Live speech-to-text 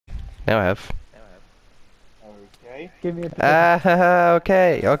Now I have. Okay. Give me a potato. Ah,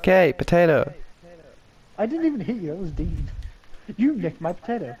 okay, potato. I didn't even hit you, that was Dean. You nicked my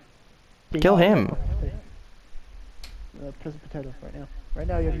potato. Dean, Kill him. Press a potato right now. Right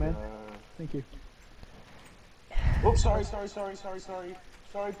now, young man. Thank you. Oh, sorry. Sorry,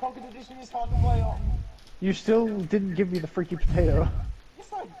 Pocket Edition is hard to play on. You still didn't give me the freaky potato. Yes,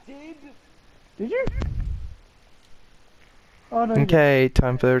 I did. Did you? Oh no. Okay,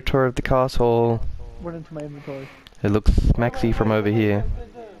 time for a tour of the castle. Run into my inventory. It looks maxy from over here.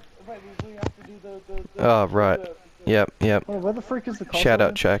 Wait, we have to do the Oh, right. Yep. Oh, where the freak is the castle? Shout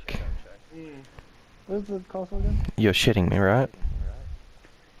out again? check. Where's the castle again? You're shitting me, right?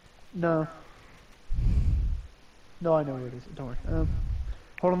 No. No, I know where it is. Don't worry.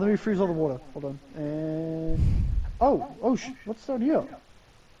 Hold on, let me freeze all the water. Hold on. And... Oh, what's down here?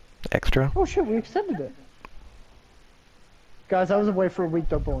 Extra? Oh shit, we extended it. Guys, I was away for a week,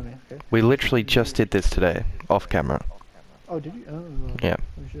 don't bully me, okay? We literally just did this today, off camera. Oh, did you? Oh, Yeah.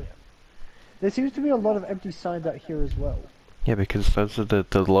 Oh shit. There seems to be a lot of empty signs out here as well. Yeah, because those are the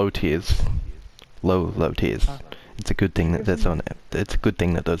low tiers. Low tiers. It's a good thing that that's on. It's a good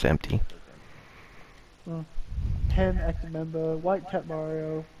thing that those empty. 10 active member, White Cat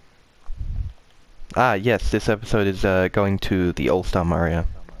Mario. Ah, yes, this episode is going to the All-Star Mario.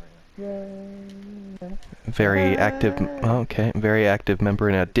 Yay. Very active. Okay, very active member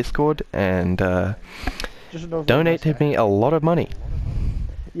in our Discord, and donated me a lot of money.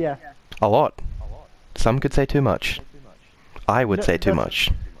 Yeah. A lot. Some could say too much. I would say too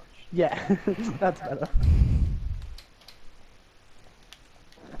much. Yeah, that's better.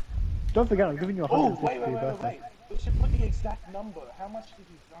 Don't forget, I'm giving you a Oh, 150 wait. for your birthday. We should put the exact number. How much did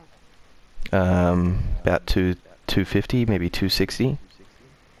you dump? About 250, maybe 260.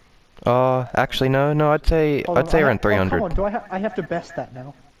 Actually no, I'd say around 300. Come on, do I have to best that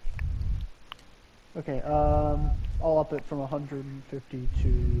now? Okay, I'll up it from 150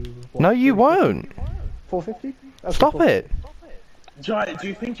 to... What, No, you won't! 450? Okay, Stop it! Jai, do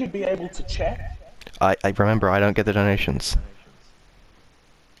you think you'd be able to check? I remember, I don't get the donations.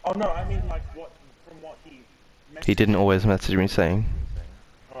 Oh no, I mean like from what he messaged. He didn't always message me saying.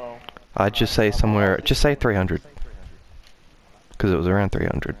 Oh. I'd just say just say 300. Because it was around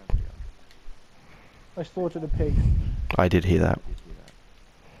 300. I slaughtered a pig. I did hear that.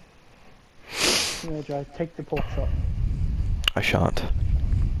 Yeah, Jai, take the pork chop. I shan't.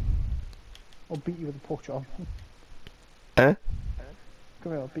 I'll beat you with a pork chop. Eh?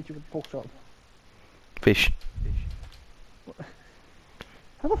 Come here, I'll beat you with a pork chop. Fish.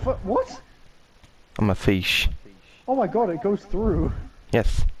 How the fuck? What? I'm a fish. Oh my god, it goes through.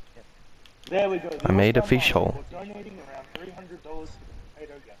 Yes. There we go. I made a fish hole. We're donating around $300 to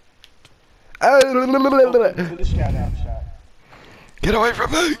potato game. Get To the shout out chat. away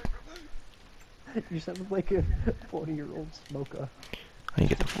from me! You sound like a 40-year-old smoker. I need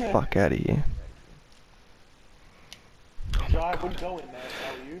to get the fuck out of here. Jai, would go in there,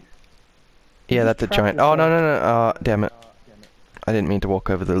 tell you. Yeah, that's a trap giant. Oh, yourself. no. Damn it. I didn't mean to walk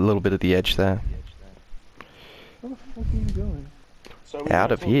over the little bit of the edge there. Where the fuck are you going? So we Out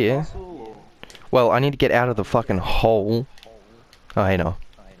go of to a here. castle, or- Well, I need to get out of the fucking hole. Oh, hey, no.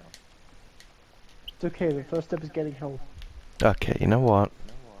 It's okay, the first step is getting help. Okay, you know what?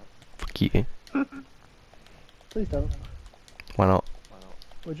 Fuck you. Please don't. Why not?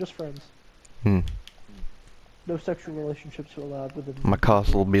 We're just friends. Hmm. No sexual relationships are allowed within... My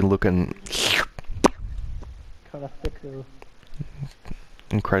castle will be looking Kinda thick though.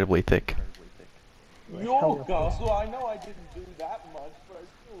 incredibly thick. Your castle, I know I didn't do that much, but I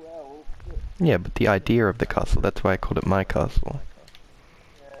still helped. Yeah, but the idea of the castle, that's why I called it my castle.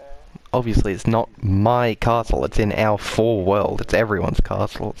 Obviously, it's not my castle, it's in our full world. It's everyone's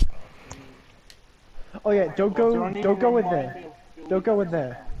castle. Oh yeah, don't go in there. Don't go in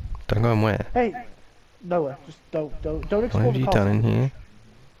there. Don't go in where? Hey! Nowhere. Just don't explore What have the you castle. done in here?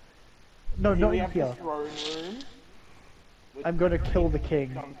 No, not we in have here. the throne room. I'm gonna kill the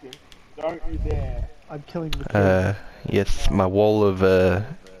king. Duncan, don't you dare. I'm killing the king. Yes, my wall of,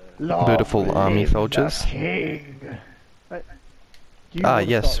 Long beautiful army live soldiers. the king. Right. Do you Ah, wanna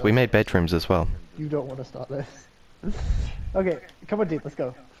yes, start we this? made bedrooms as well. You don't want to start this. Okay, come on, Deep, let's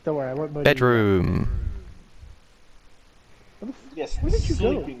go. Don't worry, I won't murder you. Bedroom! Yes, Where did you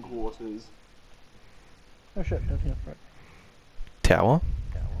go? sleeping quarters. Oh shit, down here, right. Tower?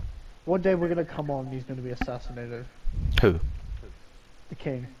 One day we're gonna come on and he's gonna be assassinated. Who? The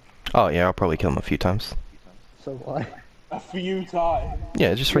king. Oh yeah, I'll probably kill him a few times. So why? A few times.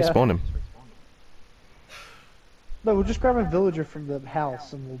 Yeah, just Yeah. respawn him. No, we'll just grab a villager from the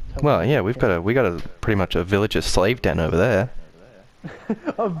house and we'll tell Well, him yeah, the we king. got a pretty much a villager slave den over there.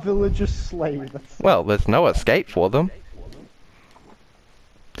 A villager slave. That's Well, there's no escape for them.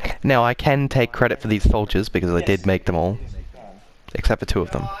 Now, I can take credit for these soldiers because I did make them all. Yes, you can. Except for 2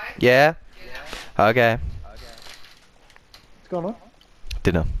 of them. Yeah? Okay. what's going on.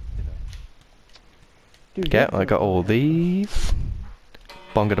 Dinner. Dude, Yeah, get I got all these.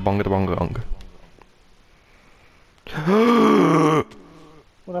 Bonga da bonga da bonga bonga.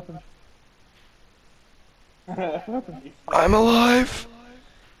 What happened? What happened? I'm alive!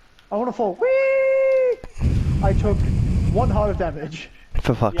 I want to fall. Whee! I took 1 heart of damage.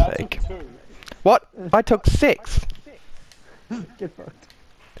 For fuck's Yeah, I sake. took 2. What? I took 6! Get fucked.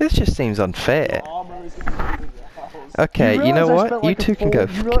 This just seems unfair. Armor is improving your house. Okay, you know realise I what? spent You like a two can go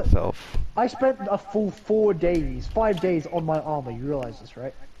full- you fuck reali- yourself. I spent a full 4 days, 5 days on my armor. You realize this,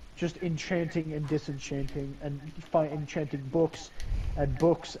 right? Just enchanting and disenchanting and enchanting books and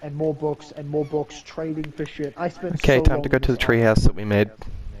books and more books and more books, trading for shit. I spent Okay, so time long to go on to the this armor. treehouse that we made.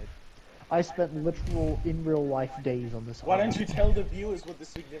 I spent literal in real life days on this Why armor. don't you tell the viewers what the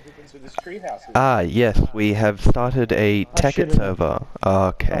significance of this treehouse is? Ah, yes, we have started a shit Tekkit it server.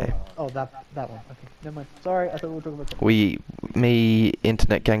 Okay. Oh, that one. Okay, never mind. Sorry, I thought we were talking about that. Me,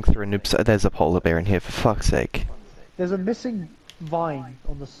 internet gangster and noobs. There's a polar bear in here, for fuck's sake. There's a missing vine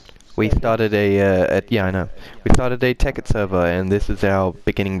on this. We started yeah, I know. We started a Tekkit server, and this is our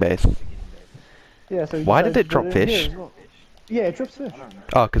beginning base. Yeah, so you Why decided did it to drop put in here fish? as well. Yeah, it drops fish.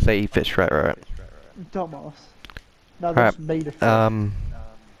 Oh, because they eat fish, right. Dumbass. No, they Alright, just made a fish.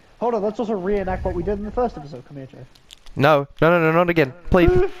 Hold on, let's also reenact what we did in the first episode. Come here, Jay. No, not again.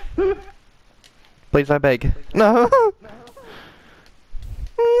 Please. Please, I beg. No!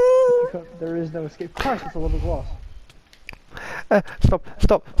 There is no escape. Christ, it's a little glass.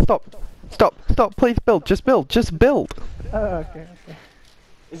 Stop, please build, just build. Okay.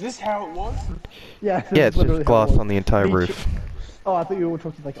 Is this how it was? Yeah, this Yeah, is it's literally just how it glass was. on the entire Me roof. Oh, I thought you were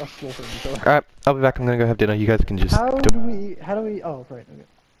talking like us slaughtering each other. Alright, I'll be back, I'm gonna go have dinner, you guys can just How do do we, oh, right,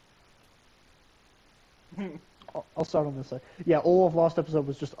 okay. I'll start on this side. Yeah, all of last episode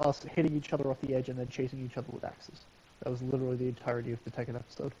was just us hitting each other off the edge and then chasing each other with axes. That was literally the entirety of the Tekkit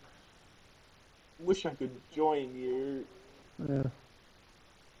episode. Wish I could join you. Yeah.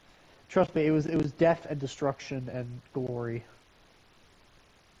 Trust me, it was death and destruction and glory.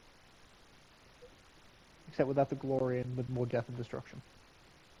 Except without the glory and with more death and destruction.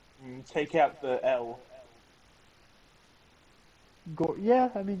 Take out the L. Yeah,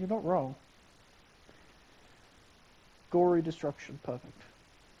 I mean, you're not wrong. Gory destruction, perfect.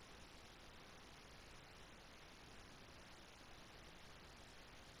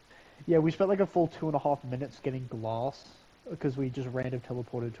 Yeah, we spent like a full 2.5 minutes getting glass because we just random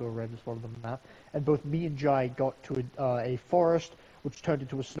teleported to a random spot on the map, and both me and Jai got to a forest, which turned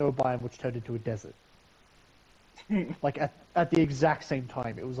into a snow biome, which turned into a desert. Like at the exact same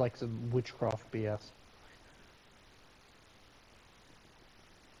time. It was like some witchcraft BS.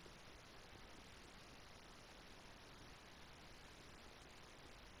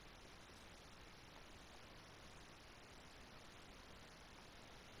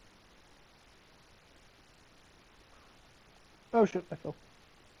 Oh shit, I fell.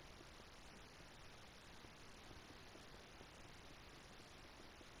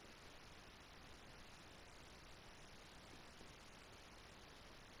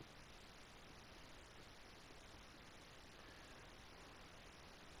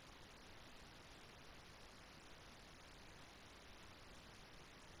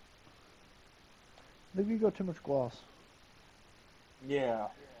 I think we got too much glass. Yeah.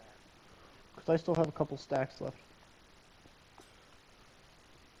 Because I still have a couple stacks left.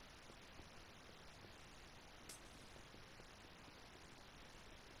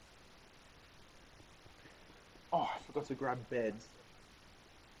 Oh, I forgot to grab beds.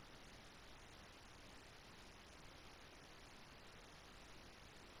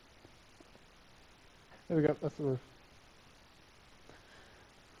 There we go, that's the roof.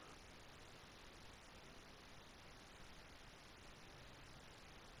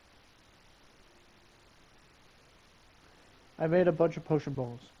 I made a bunch of potion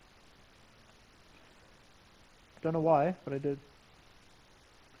balls. Don't know why, but I did.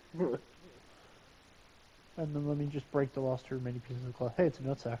 And then let me just break the last 2 remaining pieces of glass. Hey, it's a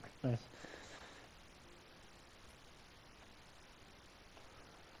nutsack. Nice.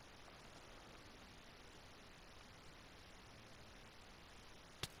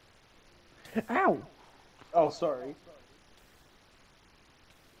 Ow! Oh, sorry.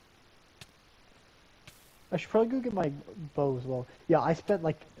 I should probably go get my bow as well. Yeah, I spent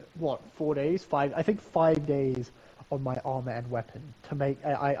like, what, 4 days? 5, I think 5 days on my armor and weapon to make,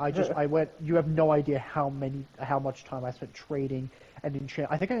 I went, you have no idea how much time I spent trading and enchant.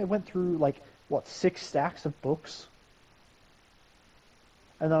 I think I went through like what 6 stacks of books,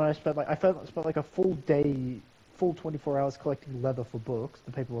 and then I spent like a full day, full 24 hours collecting leather for books.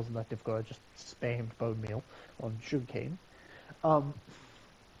 The paper wasn't that difficult. I just spammed bone meal on sugarcane. Um,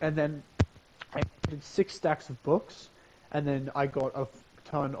 and then I did 6 stacks of books, and then I got a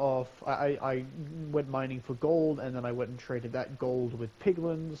ton of. I went mining for gold, and then I went and traded that gold with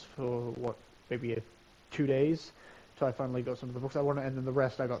piglins for what, maybe 2 days. So I finally got some of the books I wanted, and then the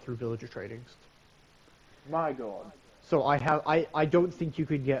rest I got through villager tradings. My god. So I don't think you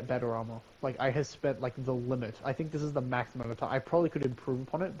could get better armor. Like, I have spent like the limit. I think this is the max amount of time. I probably could improve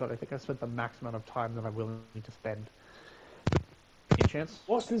upon it, but I think I spent the max amount of time that I'm willing to spend. Any chance?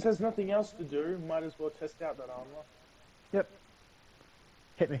 Well, since there's nothing else to do, might as well test out that armor. Yep.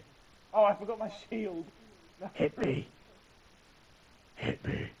 Hit me. Oh, I forgot my shield. Hit me. Hit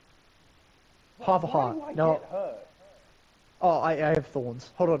me. Why, Half a why heart. do I No. get hurt? Oh, I have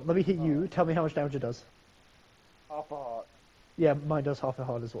thorns. Hold on, let me hit you. Tell me how much damage it does. Half a heart. Yeah, mine does half a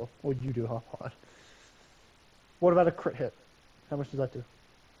heart as well. Or you do half a heart. What about a crit hit? How much does that do?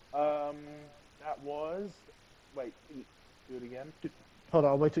 That was... Wait, do it again. Hold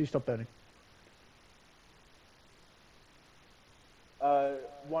on, I'll wait till you stop burning.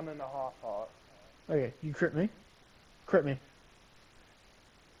 1.5 heart. Okay, you crit me. Crit me.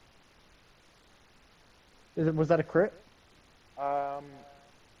 Was that a crit? I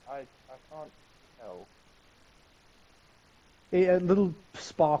can't tell. A little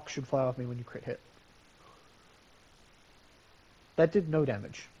spark should fly off me when you crit hit. That did no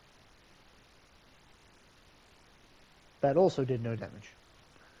damage. That also did no damage.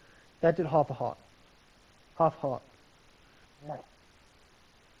 That did half a heart. Half heart.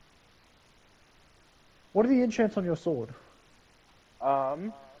 What are the enchants on your sword?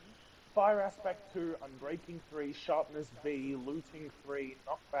 Fire aspect 2, unbreaking 3, sharpness V, looting 3,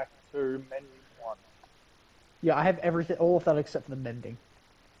 knockback 2, mending 1. Yeah, I have everything, all of that except for the mending.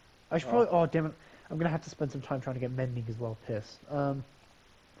 I should probably. Oh, damn it! I'm gonna have to spend some time trying to get mending as well. Piss.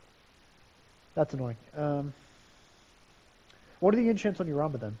 That's annoying. What are the enchants on your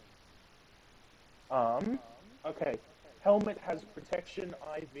armor then? Okay. Helmet has protection,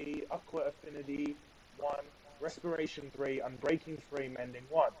 IV, aqua affinity 1, respiration 3, unbreaking 3, mending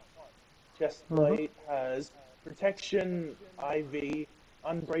 1. Chestplate has protection, IV,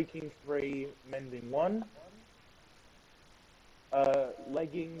 unbreaking 3, mending 1.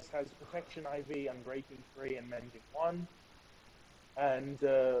 Leggings has protection, IV, unbreaking 3, and mending 1. And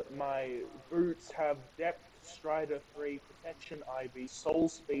my boots have depth, strider 3, protection, IV, soul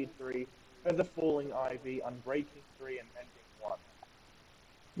speed 3, feather falling, IV, unbreaking 3, and mending 1.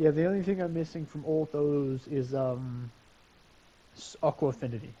 Yeah, the only thing I'm missing from all of those is aqua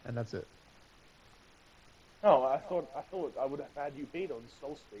affinity, and that's it. Oh, I thought I would have had you beat on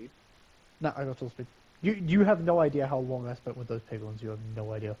soul speed. No, I got soul speed. You have no idea how long I spent with those piglins. You have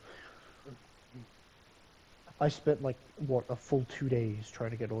no idea. I spent like what, a full 2 days trying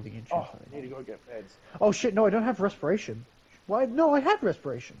to get all the enchants. Oh, I need to go get meds. Oh shit! No, I don't have respiration. Why? No, I had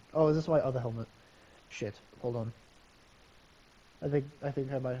respiration. Oh, is this my other helmet? Shit. Hold on. I think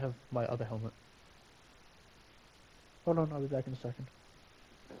I might have my other helmet. Hold on, I'll be back in a second.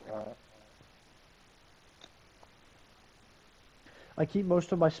 I keep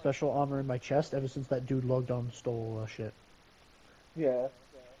most of my special armor in my chest ever since that dude logged on and stole all our shit. Yeah,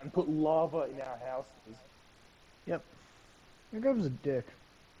 and put lava in our houses. Yep. Your guy was a dick.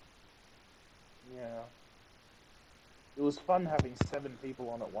 Yeah. It was fun having 7 people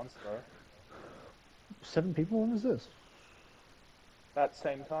on at once, though. 7 people? When was this? That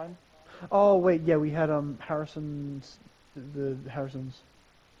same time? Oh wait, yeah, we had Harrison's, the Harrisons.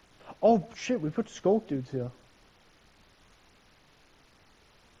 Oh shit, we put Skulk dudes here.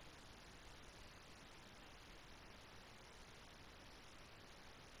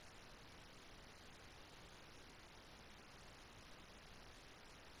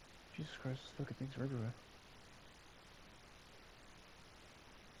 Jesus Christ, look at things are everywhere.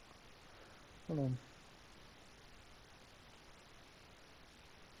 Hold on.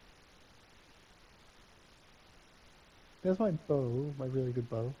 There's my bow, my really good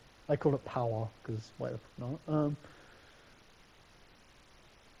bow. I call it power, because why the fuck not?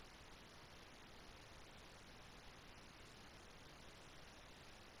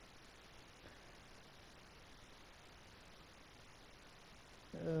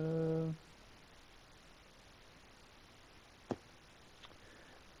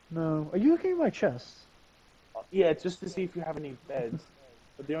 No. Are you looking at my chest? Yeah, just to see if you have any beds.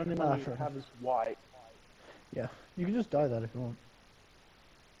 But the only one you fair have is white. Yeah. You can just dye that if you want.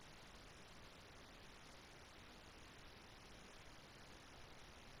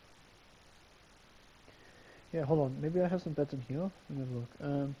 Yeah, hold on. Maybe I have some beds in here. Let me have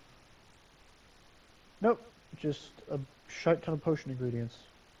a look. Nope. Just a shite ton of potion ingredients.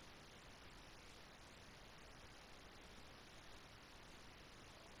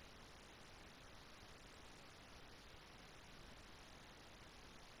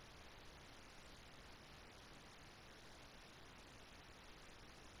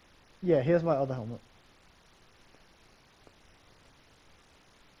 Yeah, here's my other helmet.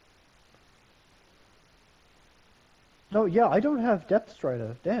 No, yeah, I don't have Depth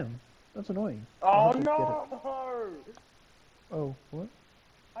Strider. Damn. That's annoying. I'll Oh have to get it. no! Oh, what?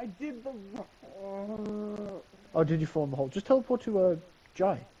 I did the wrong. Oh, did you fall in the hole? Just teleport to,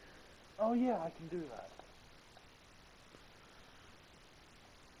 Jai. Oh yeah, I can do that.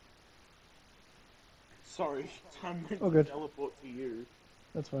 Sorry, I meant Oh, to good. teleport to you.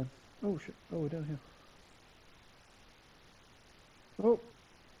 That's fine. Oh, shit. Oh, we're down here. Oh.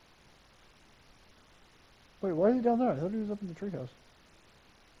 Wait, why is he down there? I thought he was up in the treehouse.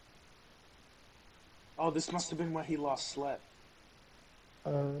 Oh, this must have been where he last slept.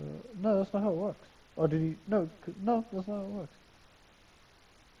 No, that's not how it works. Or did he? No, no, that's not how it works.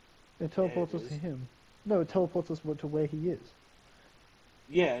 It Yeah, it teleports us to is. him. No, it teleports us to where he is.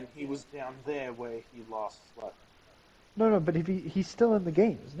 Yeah, and he was down there where he last slept. No, no, but if he's still in the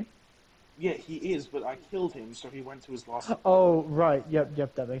game, isn't he? Yeah, he is, but I killed him, so he went to his last sleep. Oh, right. Yep,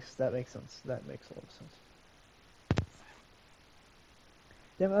 yep. That makes sense. That makes a lot of sense.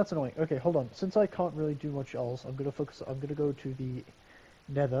 Yeah, that's annoying. Okay, hold on. Since I can't really do much else, I'm gonna focus. I'm gonna go to the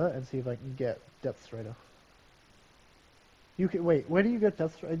Nether and see if I can get Depth Strider. You can wait. Where do you get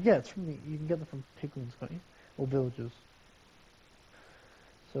Depth Strider? Yeah, it's from the. You can get them from piglins, can't you? Or villagers.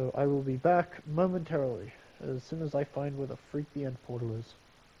 So I will be back momentarily, as soon as I find where the freak the end portal is.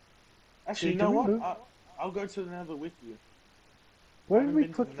 Actually, you Did know we what? move? I'll go to the Nether with you. I Where did haven't we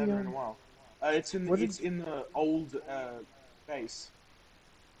been to the put the Nether in a while. Where did? It's in the old base.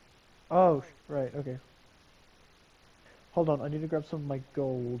 Oh, right. Okay. Hold on. I need to grab some of my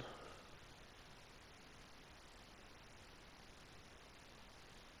gold.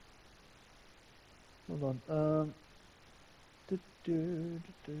 Hold on. Du- du-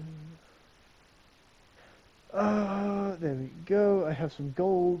 du- du. There we go. I have some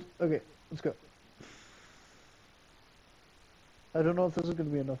gold. Okay, let's go. I don't know if this is going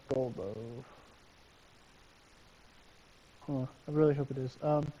to be enough gold though. Huh. I really hope it is.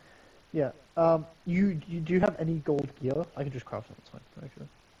 Yeah. You do you have any gold gear? I can just craft it. It's fine, actually.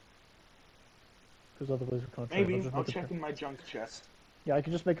 Because otherwise we can't trade. I'll Maybe just I'll make a check pair. in my junk chest. Yeah, I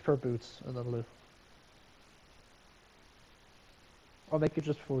can just make a pair of boots and that'll do. I'll make it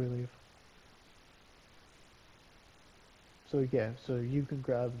just before we leave. So yeah, so you can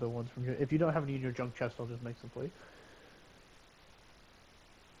grab the ones from here. If you don't have any in your junk chest, I'll just make some for you.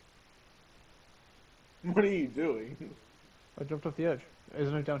 What are you doing? I jumped off the edge.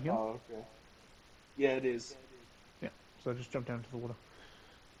 Isn't it down here? Oh, okay. Yeah, it is. Yeah. So I just jumped down into the water.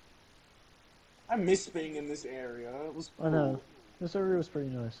 I miss being in this area. It was I know. cool. This area was pretty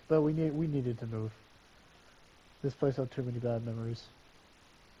nice, but we needed to move. This place had too many bad memories.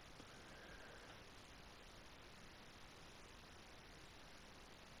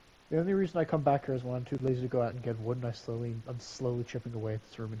 The only reason I come back here is when I'm too lazy to go out and get wood, and I'm slowly chipping away at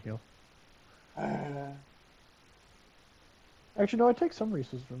this room in here. Actually, no, I take some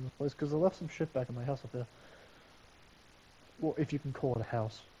resources from this place because I left some shit back in my house up there. Well, if you can call it a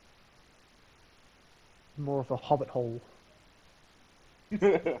house. More of a hobbit hole.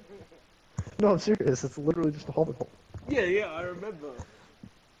 Yeah, No, I'm serious. It's literally just a hobbit hole. yeah, I remember.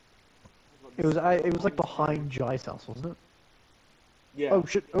 It was like behind Jai's house, wasn't it? Yeah. Oh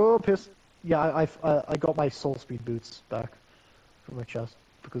shit! Oh piss! Yeah, I got my soul speed boots back from my chest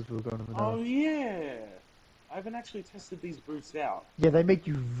because we were going to the Nether. Oh yeah. I haven't actually tested these boots out. Yeah, they make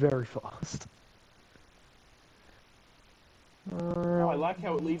you very fast. Oh, I like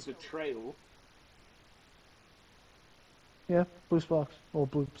how it leaves a trail. Yeah, blue sparks or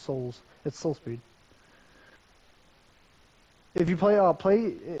blue souls. It's soul speed. If you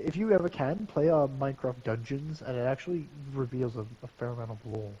if you ever can play Minecraft Dungeons, and it actually reveals a fair amount of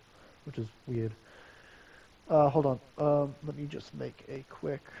lore, which is weird. Hold on. Let me just make a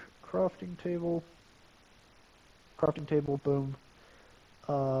quick crafting table. Crafting table, boom.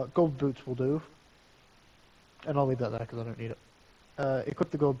 Gold boots will do, and I'll leave that there because I don't need it.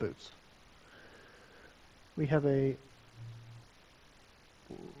 Equip the gold boots. We have a.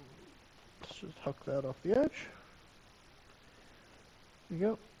 Let's just huck that off the edge. There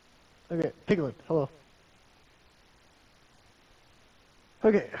you go. Okay, Piglin, hello.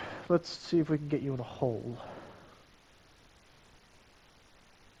 Okay, let's see if we can get you in a hole.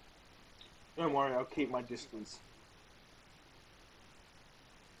 Don't worry, I'll keep my distance.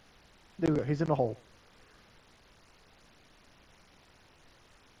 There we go, he's in the hole.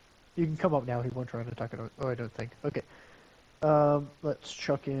 You can come up now, he won't try to attack it. Oh, I don't think. Okay. Let's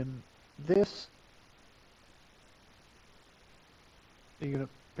chuck in this. Are you gonna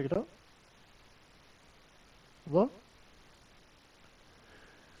pick it up? Hello?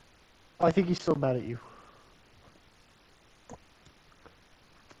 I think he's still mad at you.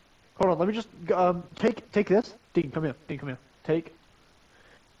 Hold on, let me just, take this. Dean, come here. Dean, come here. Take.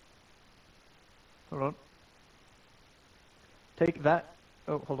 Hold on. Take that.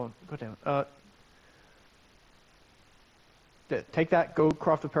 Oh, hold on. Go down. Take that, go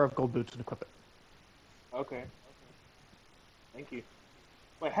craft a pair of gold boots and equip it. Okay. Thank you.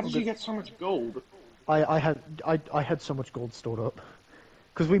 Wait, how did you get so much gold? I had so much gold stored up.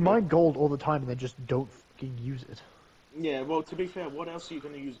 Because we mine gold all the time and then just don't fucking use it. Yeah, well, to be fair, what else are you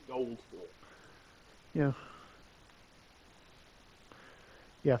going to use gold for? Yeah.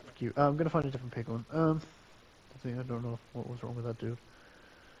 Yeah, fuck you. I'm gonna find a different piglin. I don't know what was wrong with that dude.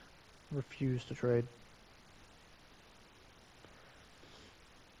 Refused to trade.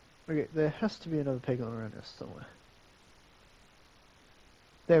 Okay, there has to be another piglin around here somewhere.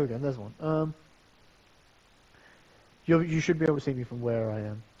 There we go, there's one. You should be able to see me from where I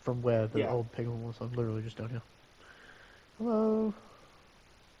am. From where the old piglin was. I'm literally just down here. Hello?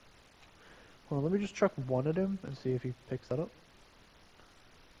 Hold on, let me just chuck one at him and see if he picks that up.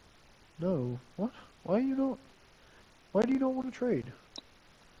 No. What? Why do you not want to trade?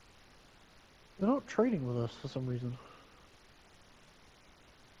 They're not trading with us for some reason.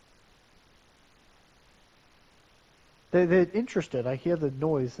 They're interested. I hear the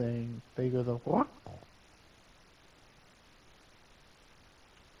noise saying, they go the what?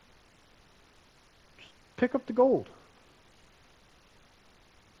 Just pick up the gold.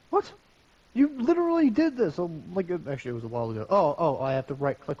 What? You literally did this. Actually, it was a while ago. Oh, I have to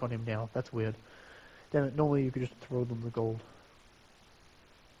right click on him now. That's weird. Damn it, normally you could just throw them the gold.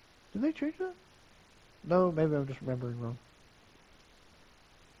 Did they change that? No, maybe I'm just remembering wrong.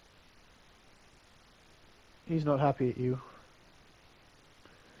 He's not happy at you.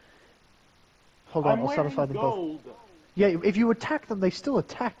 Hold on, I'll satisfy them both. Yeah, if you attack them, they still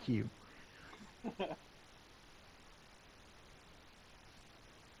attack you.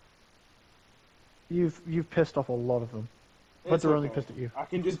 You've pissed off a lot of them. But they're only pissed at you. I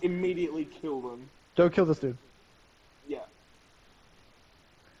can just immediately kill them. Don't kill this dude. Yeah.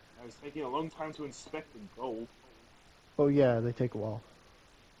 It's taking a long time to inspect the gold. Oh yeah, they take a while.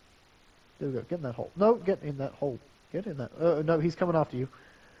 There we go, get in that hole. No, get in that hole. Get in that. No, he's coming after you.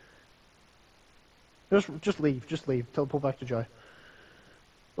 Just leave, Teleport back to Jai.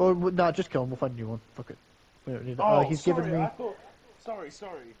 Or, nah, just kill him, we'll find a new one. Fuck it. We don't need it. He's sorry, given me... Sorry.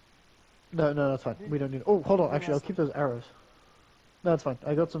 No, that's fine. We don't need it. Oh, hold on, actually, I'll keep those arrows. No, it's fine.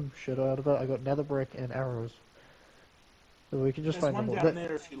 I got some shit out of it. I got nether brick and arrows. So we can just find them all. There's one down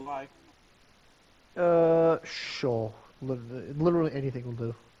there if you like. Sure. Literally anything will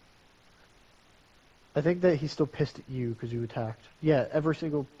do. I think that he's still pissed at you because you attacked. Yeah, every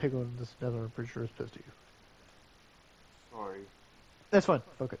single piglin in this nether, I'm pretty sure, is pissed at you. Sorry. That's fine.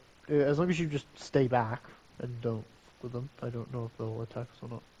 Fuck it. As long as you just stay back and don't fuck with them. I don't know if they'll attack us or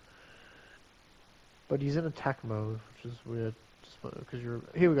not. But he's in attack mode, which is weird. Because you're...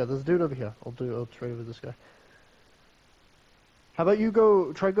 Here we go. There's a dude over here. I'll trade with this guy. How about you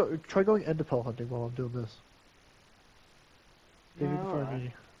go... Try going ender pearl hunting while I'm doing this. Maybe you can find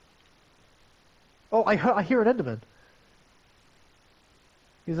me. Oh, I hear an enderman.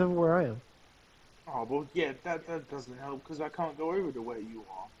 He's over where I am. Oh, well, yeah, that doesn't help, because I can't go over to where you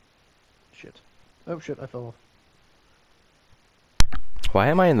are. Shit. Oh shit, I fell off. Why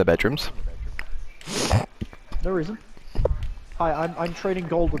am I in the bedrooms? No reason. Hi, I'm trading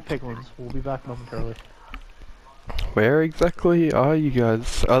gold with piglins. We'll be back momentarily. Where exactly are you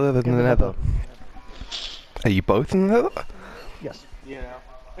guys, other than the nether? Are you both in the nether? Yes. Yeah.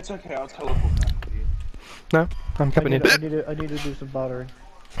 It's okay, I'll teleport back to you. No, I'm coming in. I need to do some bartering.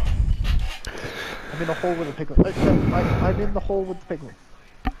 I'm in the hole with the piglin. I'm in the hole with the piglin.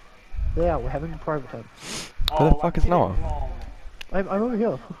 Yeah, we're having a private time. Where the fuck is Noah? I'm over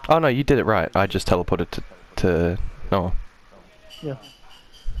here. Oh no, you did it right. I just teleported to Noah. Yeah.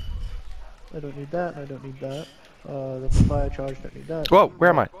 I don't need that, I don't need that. That's a fire charge, don't need that. Whoa, where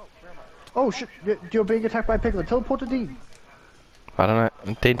am I? Oh shit, you're being attacked by a piglin. Teleport to Dean. I don't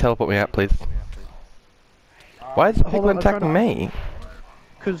know. Dean, teleport me out, please. Why is the piglin attacking me?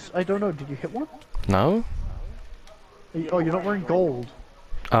 Because, I don't know, did you hit one? No. Oh, you're not wearing gold.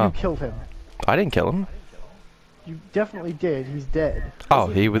 Oh. You killed him. I didn't kill him. You definitely did. He's dead. Oh,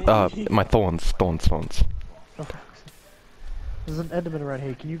 he was, my thorns. Oh, there's an Enderman around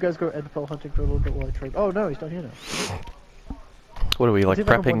here. Can you guys go Enderpearl hunting for a little bit while I trade? Oh no, he's down here now. What are we, like, See if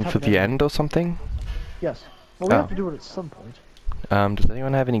I can prepping one-tap for an the Enderman. end or something? Yes. Well, we Oh. have to do it at some point. Does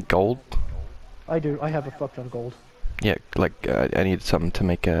anyone have any gold? I do. I have a fuck ton of gold. Yeah, like, I need something to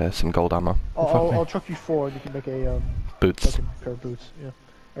make, some gold armor. I'll chuck you 4 and you can make a, Boots. fucking pair of boots. Yeah.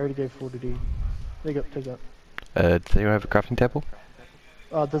 I already gave 4 to D. There you go, take that. Does anyone have a crafting table?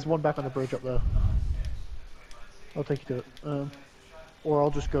 There's one back on the bridge up there. I'll take you to it. Or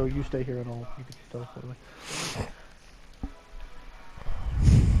I'll just go, you stay here and you can teleport away.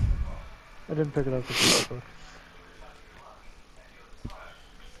 I didn't pick it up because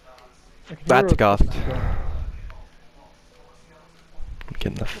That's a ghost. I'm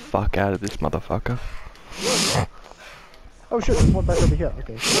getting the fuck out of this motherfucker. Oh shit, there's one back over here.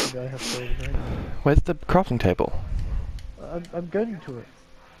 Okay, so maybe I have to go over there. Where's the crafting table? I'm getting to it.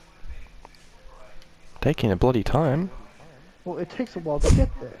 Taking a bloody time. Well, it takes a while to get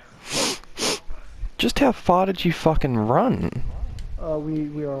there. Just how far did you fucking run?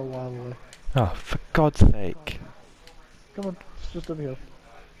 We are a while away. Oh, for God's sake. Come on, it's just over here.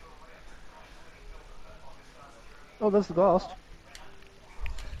 Oh, that's the ghost.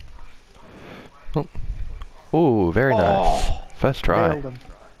 Ooh, very nice. Oh, First try. nailed him.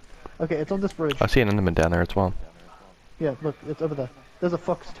 Okay, it's on this bridge. I see an Enderman down there as well. Yeah, look, it's over there. There's a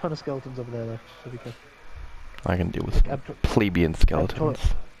fuck ton of skeletons over there, though. So be careful. I can deal with plebeian skeletons.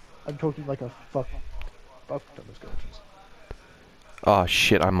 I'm talking like a fuck ton of skeletons. Oh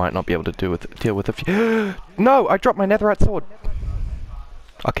shit, I might not be able to deal with a few. No, I dropped my netherite sword.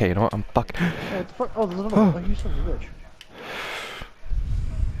 Okay, you know what? I'm fuck. Oh, there's another one. Oh, you son of a bitch.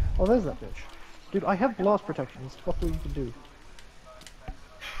 Oh, there's that bitch. Dude, I have blast protection. It's fuck what you can do.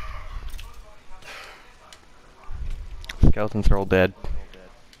 Skeletons are all dead.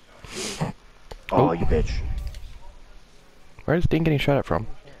 Oh, you bitch. Where is Dean getting shot at from?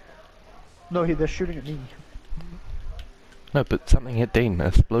 No, they're shooting at me. No, but something hit Dean. An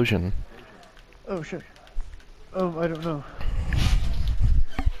explosion. Oh shit. I don't know.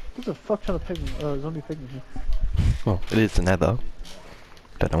 There's a fuck ton of pigmen, zombie pigmen here. Well, it is the nether.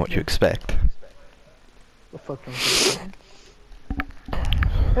 Don't know what you expect. A fuck ton of pigmen.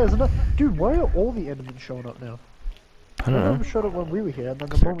 Hey, there's another. Dude, why are all the Endermen showing up now? I don't know. They showed up when we were here, and then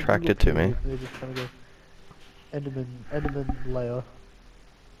the They're moment attracted we to me. they just kind of go Enderman layer.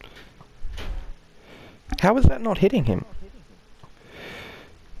 How is that not hitting him?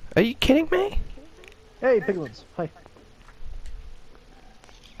 Are you kidding me? Hey, piglins! Hi.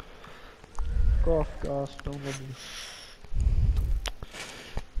 Go off, gas, don't let me.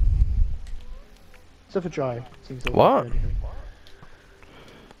 Except for Jai. Seems to What? like anything.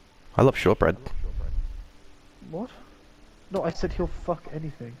 I love shortbread. What? No, I said he'll fuck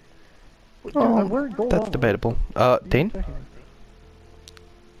anything. Dude, Oh, I'm wearing gold that's armor. debatable. Dean? Attacking me.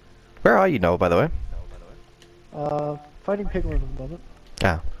 Where are you, Noah, by the way? Fighting piglin at the moment.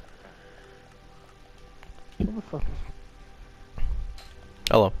 Ah. Motherfuckers.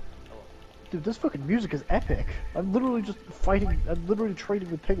 Hello. Dude, this fucking music is epic. I'm literally just fighting, I'm literally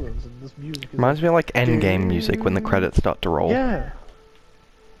trading with piglins and this music is... Reminds me of like endgame music when the credits start to roll. Yeah.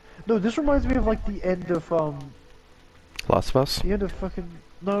 No, this reminds me of like the end of, Last of Us? the end of fucking...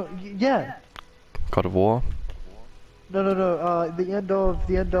 No, yeah. God of War? No, the end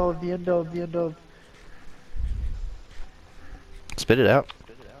of... Spit it out.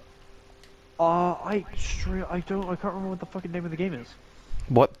 I can't remember what the fucking name of the game is.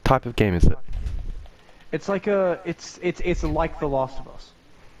 What type of game is it? It's like it's like The Last of Us.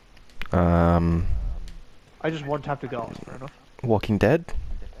 I just one-tapped a gas, fair enough. Walking Dead?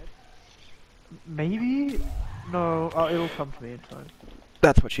 Maybe? No, it'll come to me in time.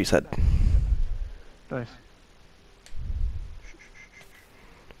 That's what she said. Nice.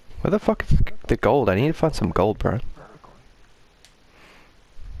 Where the fuck is the gold? I need to find some gold, bro.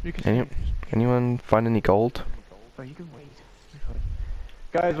 You can Anyone find any gold? Oh, you can wait.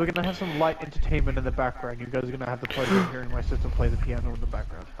 Guys, we're gonna have some light entertainment in the background. You guys are gonna have the pleasure of hearing my sister play the piano in the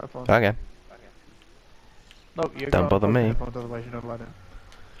background. Have fun. Okay. No, you Don't bother me. Otherwise, you're not allowed in.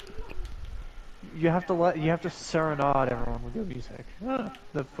 You have to serenade everyone with your music.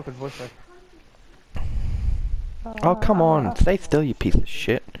 The fucking voice act. Oh, come on. Stay still, you piece of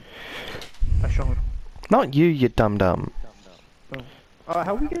shit. I show him. Not you, you dum-dum.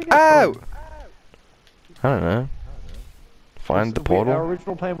 How are we gonna get Ow! home? I don't know. Find the Our portal.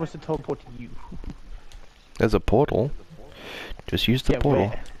 original plan was to teleport to you. There's a portal. Just use the portal.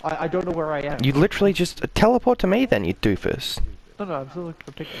 Where? I don't know where I am. You literally just teleport to me then, you doofus. No, I'm still looking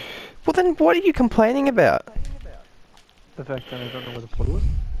for pictures. Well then, what are you complaining about? The fact that I don't know where the portal is?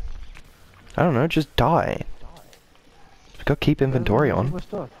 I don't know, just die. We've got to keep inventory on.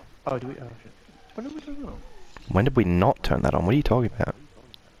 Oh, do we? Oh, shit. When did we turn that on? When did we not turn that on? What are you talking about?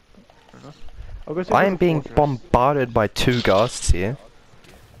 I'll go see I if am there's a being fortress. bombarded by 2 ghasts here.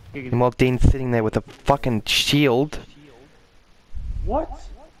 Giggity. And while Dean's sitting there with a fucking shield. What?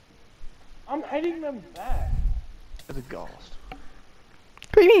 I'm hitting them back. There's a ghost. What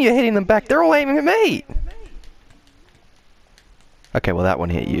do you mean you're hitting them back? They're all aiming at me! Okay, well that one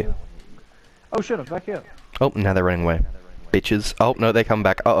hit you. Oh shit, I'm back here. Oh, now they're running away. Bitches. Oh, no, they come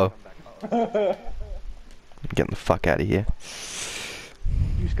back. Uh-oh. Getting the fuck out of here.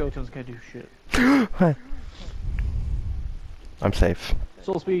 You skeletons can't do shit. Hi. I'm safe.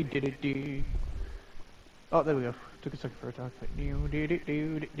 Soul speed, do. Oh, there we go. Took a second for a attack.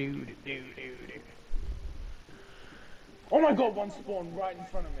 Oh my god, one spawned right in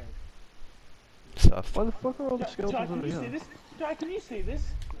front of me. Stuff. Why the fuck are all the Jai, skeletons can over you see here? this? Jai, can you see this?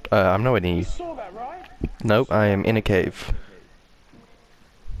 I'm nowhere near You you. saw that, right? Nope, I am in a cave.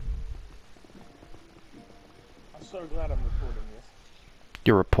 I'm so glad I'm recording this.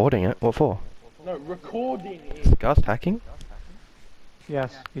 You're reporting it? What for? No, recording Is it. Ghast hacking?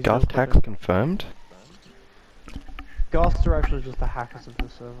 Yes. He's Ghast no hacks clicker. confirmed? Ghasts are actually just the hackers of the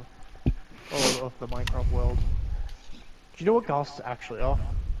server. Or of the Minecraft world. Do you know what ghasts actually are?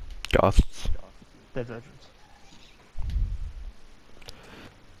 Ghasts. They're virgins.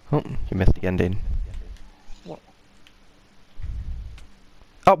 Oh, you missed again, Dean. What?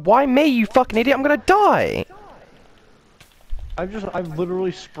 Why me, you fucking idiot? I'm gonna die! I'm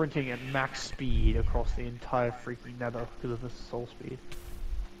literally sprinting at max speed across the entire freaking nether because of this soul speed.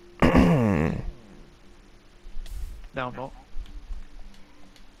 Now I'm not.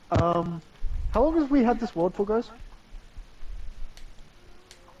 How long have we had this world for, guys?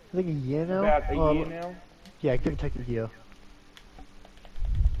 I think a year now? About a year now. Yeah, give or take a year.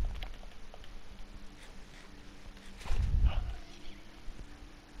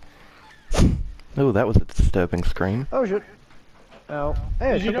 Oh, that was a disturbing scream. Oh shit. Ow.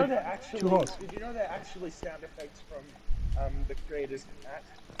 Hey, Did you know that they're actually? too hot. Did you know they're actually sound effects from the creators of that?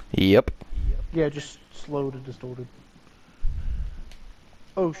 Yep. Yeah, just slowed and distorted.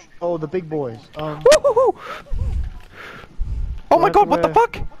 Oh, oh, the big boys. Woo-hoo-hoo! Oh my god, what the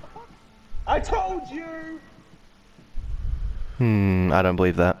fuck? I told you. I don't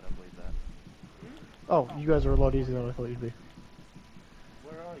believe that. Oh, you guys are a lot easier than I thought you'd be.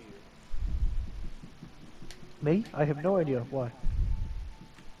 Where are you? Me? I have no idea why.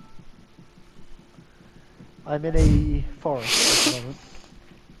 I'm in a forest at the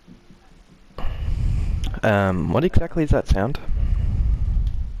moment. What exactly is that sound?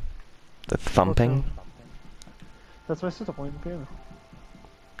 The thumping? That's my sister playing the piano.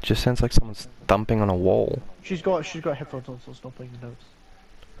 Just sounds like someone's thumping on a wall. She's got headphones on, so it's not playing the notes.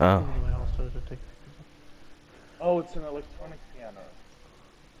 Oh. Even though I asked her to take pictures. Oh, it's an electronic piano.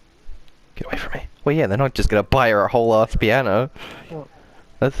 Get away from me. Well, yeah, they're not just gonna buy her a whole ass piano. What?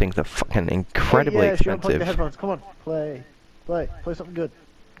 Those things are fucking incredibly Hey, yeah, she unplugged the expensive. headphones. Come on, play something good.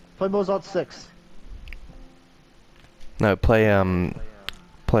 Play Mozart 6. No, play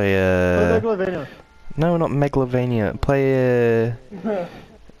Play Megalovania. no, not Megalovania. Play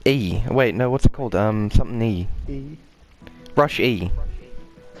E. Wait, no, what's it called? Something E. E. Rush E.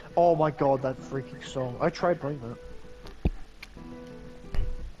 Oh my god, that freaking song. I tried playing that.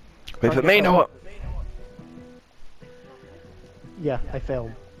 Wait for me, Noah. Yeah, I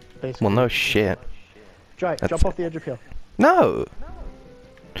failed. Basically. Well, no shit. Jai, That's jump it. off the edge of here. No.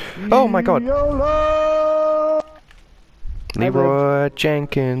 Oh my god. YOLO! Leroy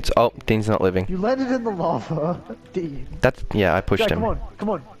Jenkins. Oh, Dean's not living. You landed in the lava. Dean. That's yeah. I pushed Jai, him. come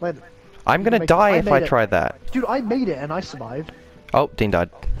on, land it. I'm gonna make it. die I if made I it. try that. Dude, I made it and I survived. Oh, Dean died.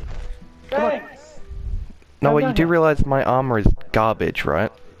 Thanks. No, no, you do no. realize my armor is garbage,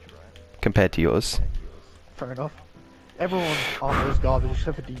 right? Compared to yours. Fair enough. Everyone's armor is garbage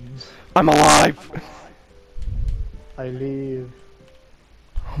except for Dean's. I'm alive! I live.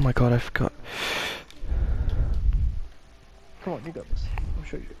 Oh my god, I forgot. Come on, you got this. I'll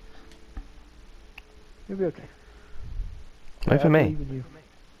show you. You'll be okay. Wait for I me. believe in you.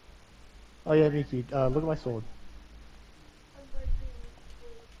 Oh yeah, Miki, look at my sword.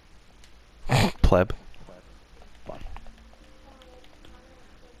 Pleb.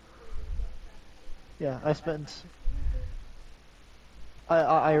 Yeah, I spent.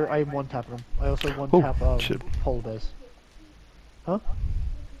 I one tap them. I also one tap shit. polar bears. Huh?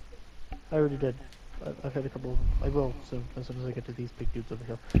 I already did. I've had a couple of them. I will soon, as soon as I get to these big dudes over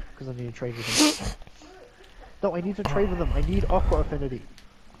here, because I need to trade with them. No, I need to trade with them. I need aqua affinity.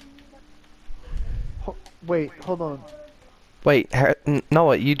 Wait, hold on. Wait,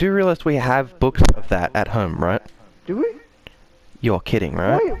 Noah, you do realize we have books of that at home, right? Do we? You're kidding,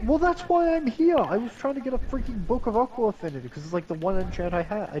 right? Wait, well that's why I'm here. I was trying to get a freaking book of Aqua Affinity, because it's like the one enchant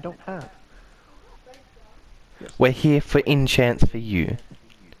I don't have. Yes. We're here for enchants for you.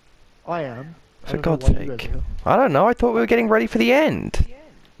 I am. For God's sake. I don't know, I thought we were getting ready for the end.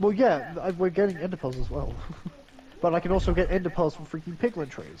 Well, yeah, we're getting ender pearls as well. But I can also get ender pearls from freaking piglin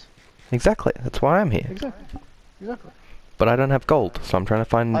trees. Exactly, that's why I'm here. Exactly. Exactly. But I don't have gold, so I'm trying to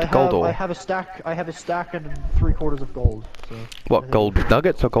find gold ore. I have a stack and 3/4 of gold. So What, gold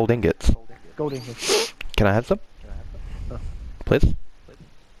nuggets or gold ingots? gold ingots. Can I have some? No. Please?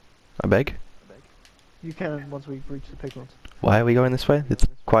 I beg? You can once we reach the piglins. Why are we going this way? It's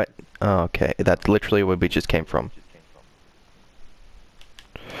quite... Oh, okay, that's literally where we just came from.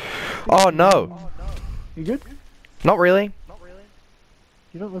 Oh no! You good? Not really.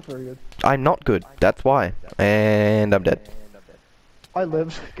 You don't look very good. I'm not good, that's why. And I'm dead. I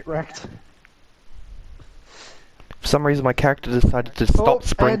lived. Get wrecked. For some reason my character decided to stop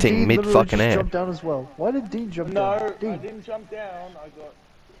sprinting mid-fucking air. Jumped down as well. Why did Dean jump No, down? Dean. I didn't jump down. I got.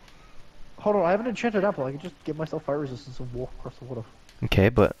 Hold on, I have an enchanted apple. I can just give myself fire resistance and walk across the water. Okay,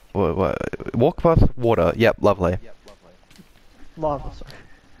 but... walk past water. Yep, lovely. Lava, sorry.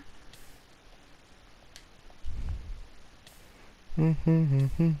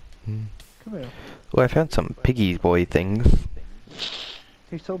 Come here. Oh, I found some piggy boy things.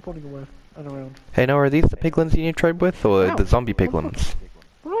 He's teleporting away and around. Hey, Noah, are these the piglins you need to trade with, or Ow. the zombie piglins?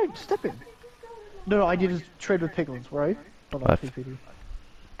 Right, step in. No, I need to trade with piglins, right? Hold on, What? TPD.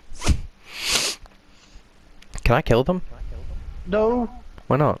 Can I kill them? No,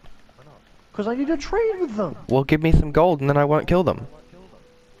 Why not? because I need to trade with them. Well, give me some gold and then I won't kill them.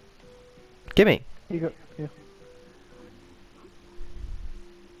 Gimme. Here you go. Here.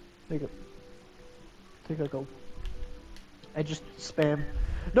 There you go. Take that gold. I just spam.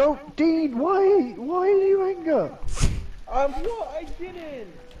 No, Dean, why? Why are you anger? What? I didn't.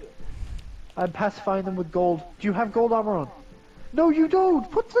 I'm pacifying them with gold. Do you have gold armor on? No, you don't.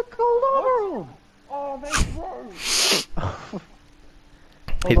 Put the gold armor on. Oh, that's gross.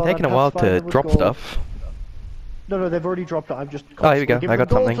 He's taking a while to drop gold. stuff. No, they've already dropped it. I'm just. Oh, here we go. giving I got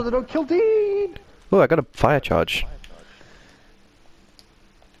them gold something. So they don't kill Dean. Oh, I got a fire charge.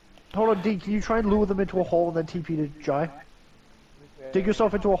 Hold on, Dean. Can you try and lure them into a hole and then TP to Jai? Okay. Dig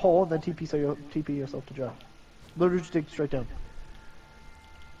yourself into a hole and then TP yourself to Jai. Literally just dig straight down.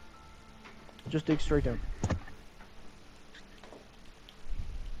 Just dig straight down.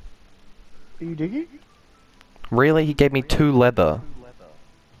 Are you digging? Really? He gave me 2 leather.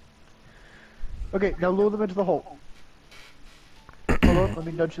 Okay, now lure them into the hole. Hold on, let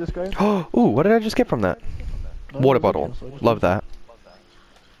me nudge this guy. Ooh, what did I just get from that? No, Water it wasn't bottle. you, so I just- Love that.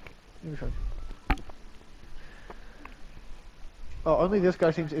 Let me try. Oh, only this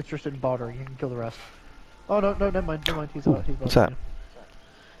guy seems interested in bartering. You can kill the rest. Oh no, never mind. He's Ooh, bartering. what's that?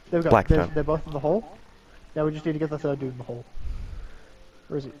 There we go. Blackstone. They're both in the hole. Now we just need to get the third dude in the hole.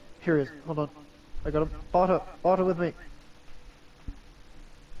 Where is he? Here he is. Hold on. I got him. Barter with me.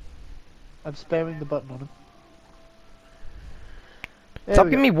 I'm spamming the button on him. There Stop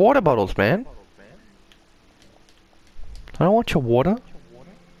we giving go. me water bottles, man. I don't want your water.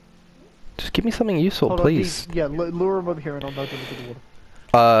 Just give me something useful, Hold please. On, Dean. Yeah, lure him over here and I'll nudge him into the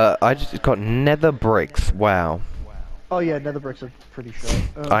water. I just got nether bricks. Wow. Oh yeah, nether bricks are pretty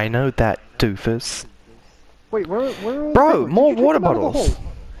short. I know that, doofus. Wait, where are Bro, the piglins? more Did you water take them out of the bottles. hole?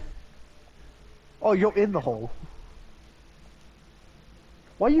 Oh, you're in the hole.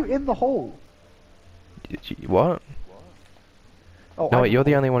 Why are you in the hole? What? Oh, No, I'm wait, you're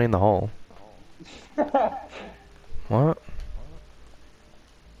the only one in the hole. What?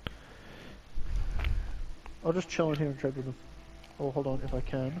 I'll just chill in here and trade with them. Oh, hold on, if I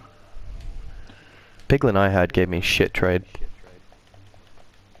can. Piglin I had gave me shit trade.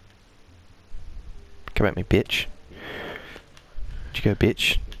 Come at me, bitch. Did you go,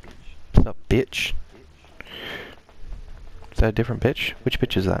 bitch? What's up, bitch? Is that a different bitch? Which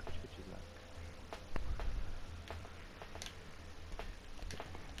bitch is that?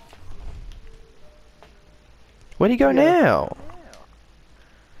 Where do you go now?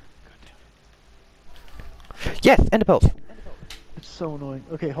 Yes, ender pearls. It's so annoying.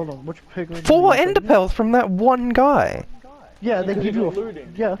 Okay, hold on. Which piglin? 4 ender pearls from that one guy. Yeah, they give you a.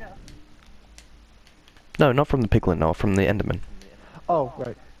 looting. Yeah. No, not from the piglin, no, from the enderman. Oh,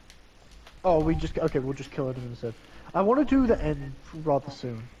 right. Oh, we just. Okay, we'll just kill it instead. I want to do the end rather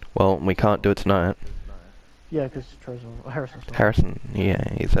soon. Well, we can't do it tonight. Yeah, because Harrison's not. Harrison,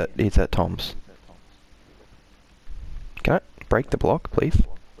 yeah, he's at Tom's. Can I break the block, please?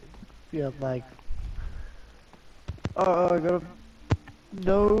 Yeah, like. I got a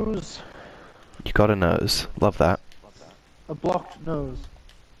nose. You got a nose. Love that. A blocked nose.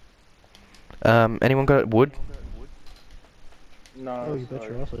 Anyone got wood? No, Oh, you bet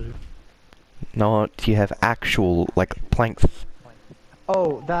sorry. your ass I do. No, do you have actual, like, planks?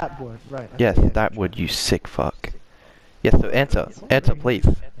 Oh, that wood, right. Okay, Yes, yeah, that gotcha. would, you sick fuck. Yes, so answer. Answer, please.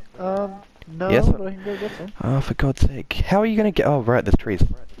 No, Yes? but I can go get some. Oh, for God's sake. How are you gonna get... Oh, right, there's trees.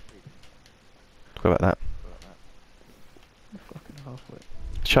 What about that? I'm fucking halfway.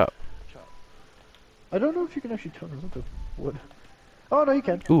 Shut up. I don't know if you can actually turn this into wood. Oh, no, you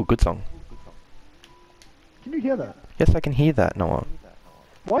can. Ooh, good song. Can you hear that? Yes, I can hear that, Noah.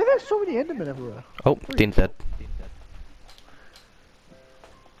 Why are there so many Endermen everywhere? Oh, Dean's dead.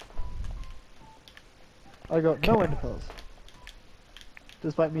 I got no Okay. ender pearls.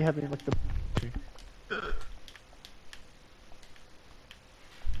 Despite me having like the...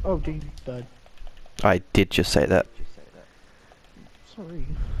 Oh, Dean died. I did just say that. Sorry.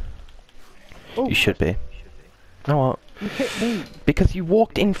 Oh, You should be. Noah. you hit me. Because you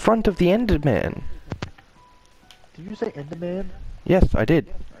walked in front of the Enderman. Did you say Enderman? Yes, I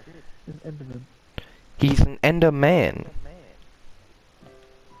did. An Enderman. He's an Enderman.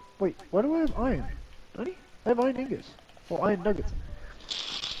 Wait, why do I have iron? Honey? I have iron ingots. Or iron nuggets.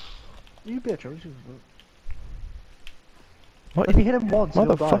 You bitch, I was using that. What Let me hit him once and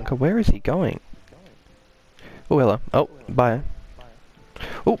he'll die. Motherfucker, where is he going? Oh, hello. Oh, bye.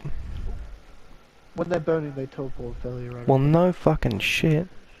 Oh, When they're burning, they teleport failure right well, away. no fucking shit.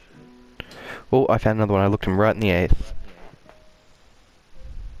 Oh, I found another one. I looked him right in the ass.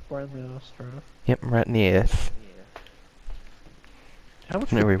 Right in the ass, fair enough. Yep, right in the ass. How much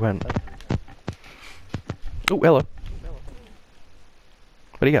There we went. Oh, hello.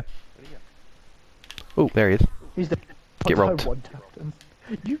 Where'd he go? Oh, there he is. He's the... Get I robbed. one-tapped him.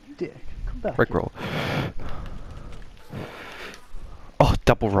 You dick. Come back. Rickroll. Oh,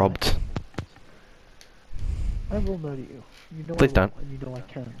 double robbed. I will murder you. You know Please I will, don't. and you know I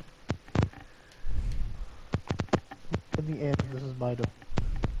can. In the end, this is my door.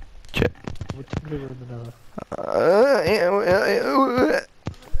 Shit. We're together in the nether.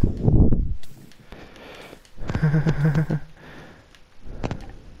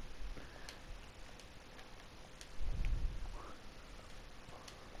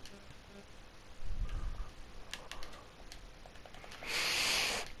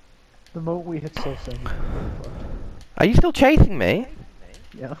 The moment we hit soul sand, Are you still chasing me?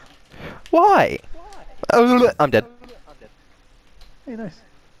 yeah. Why? I'm dead. Hey, nice.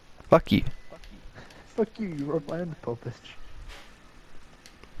 Fuck you. Fuck you, you wrote my end pop bitch.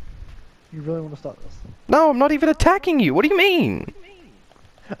 You really want to start this? No, I'm not even attacking you. What do you mean?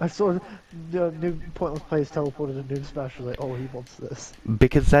 I saw the new pointless players teleported a noob smash. I was like, oh, he wants this.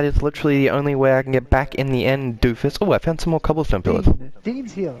 Because that is literally the only way I can get back in the end, doofus. Oh, I found some more cobblestone pillars.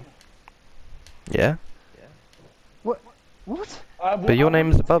 Dean's here. Yeah? What? What? But your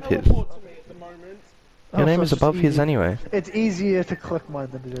name is above his. Teleport to me at the moment. Your Oh, name so is it's just above his easy. anyway. It's easier to click mine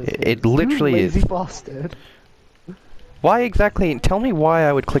than it is. It his. literally You lazy is. bastard. Why exactly? Tell me why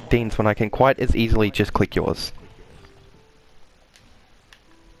I would click Dean's when I can quite as easily just click yours.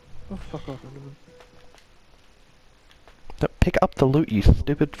 Oh, fuck off, Enderman. Don't pick up the loot, you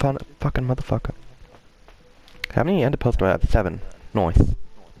stupid fucking motherfucker. How many ender pearls do I have? 7. Nice.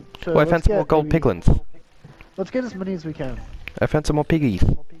 So Oh, I found let's some more get gold maybe- piglins. Let's get as many as we can. I found some more piggies.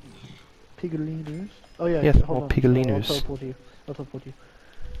 Pigolinos? Oh yeah, Yes, hold more on. pigolinos. I'll teleport you. I'll teleport you.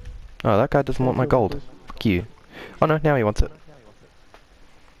 Oh, that guy doesn't want my Teleport, gold. please. Fuck you. Oh no, now he wants it.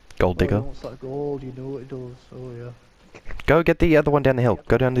 Gold Oh, digger. he wants that gold, you know what it does. Oh yeah. Go get the other one down the hill.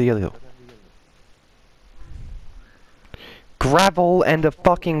 Go down to the other hill. Gravel and a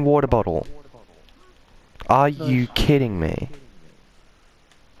fucking water bottle. Are you kidding me?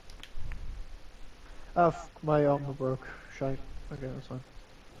 My armor broke. Shite. Okay, that's fine.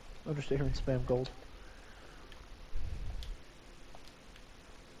 I'll just sit here and spam gold.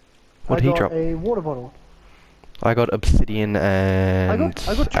 What did he I drop? got a water bottle. I got obsidian and I got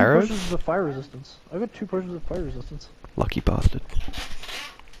 2 arrows. potions of fire resistance. I got 2 potions of fire resistance. Lucky bastard.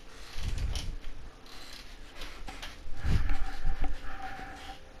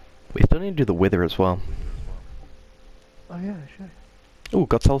 We still need to do the wither as well. Oh yeah, sure. Ooh,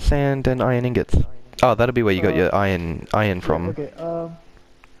 got soul sand and iron ingots. Oh, that'll be where you got your iron from. Okay,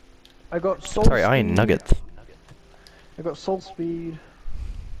 I got soul Sorry, speed. iron nuggets. I got soul speed.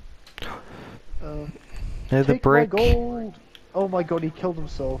 There's the Take my brick. gold! Oh my god, he killed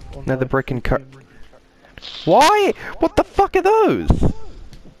himself. On No, the my brick and cut. freaking- Why? What the fuck are those?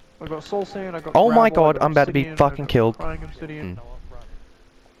 I got soul sand, I got Oh my gravel, I god, got I'm about to be obsidian, I fucking got killed. crying obsidian.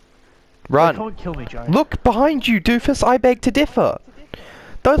 Run. They can't kill me, Jay. Look behind you, doofus. I beg to differ.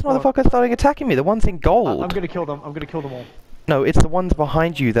 Those motherfuckers starting attacking me. The ones in gold. I'm gonna kill them. I'm gonna kill them all. No, it's the ones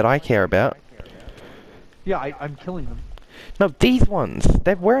behind you that I care about. Yeah, I'm killing them. No, these ones.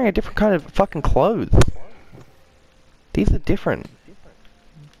 They're wearing a different kind of fucking clothes. These are different.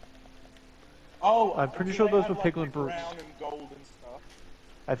 Oh, I'm pretty sure those were piglin brutes. Brown and gold and stuff.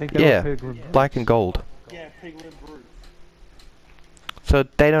 I think they Yeah, were piglin brutes. black and gold. Yeah, piglin brutes. So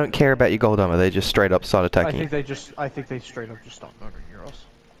they don't care about your gold armor. They just straight up start attacking you. I think they straight up just start murdering heroes.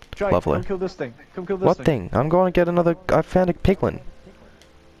 Jay, Lovely. come kill this thing. Come kill this What thing? I'm going to get another. I found a piglin.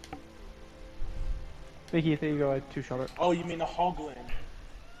 Mickey, there you go. I two-shot it. Oh, you mean a hoglin?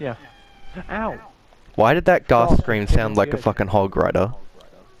 Yeah. Ow. Why did that gas Oh, scream sound like a good. fucking hog rider?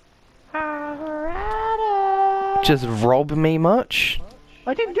 Just rob me much?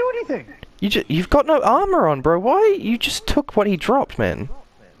 I didn't do anything. You've got no armor on, bro. Why? You just took what he dropped, man.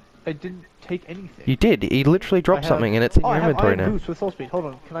 I didn't take anything. You did. He literally dropped something, and it's in your I have inventory iron now. boots with full speed. Hold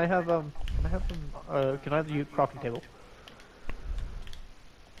on. Can I have some? Can I have the crafting table?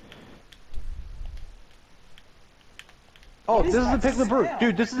 Oh, this is a piglin brute,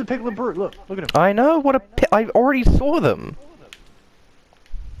 dude. This is a piglin brute. Look at him. I know. What a. I already saw them.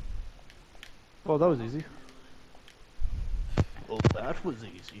 Well, that was easy. Well, that was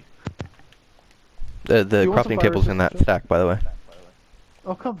easy. The You want some crafting fire table's in that resistance? stack, by the way.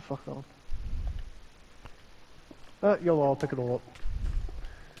 Oh, come the fuck on. YOLO, I'll pick it all up.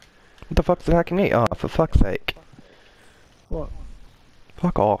 What the fuck's attacking me? Oh, for fuck's sake. What?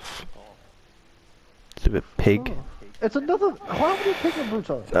 Fuck off. Stupid pig. Oh. It's another. How many piglin brutes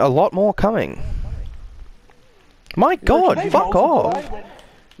are there? A lot more coming. My god, They fuck multiply off. when-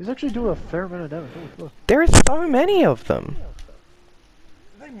 He's actually doing a fair amount of damage. Holy fuck. There is so many of them.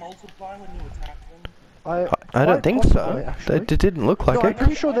 Do they multiply when you attack them? I don't quite think possibly, so. actually. It didn't look like No, I'm it.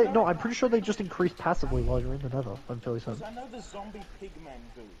 pretty sure they. No, I'm pretty sure they just increase passively while you're in the Nether. I'm fairly certain. Because I know the zombie pigmen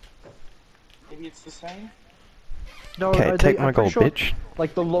do. Maybe it's the same? No, Okay, take I'm my pretty gold, sure, bitch.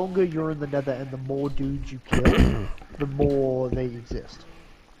 Like the longer you're in the Nether and the more dudes you kill, the more they exist.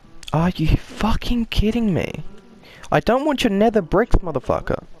 Are you fucking kidding me? I don't want your nether bricks,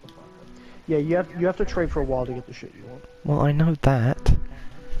 motherfucker. Yeah, you have to trade for a while to get the shit you want. Well, I know that.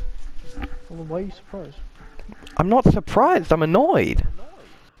 Well, then why are you surprised? I'm not surprised, I'm annoyed.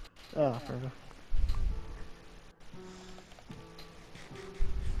 Ah, fair enough.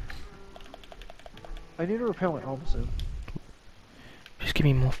 I need to repair my armor soon. Just give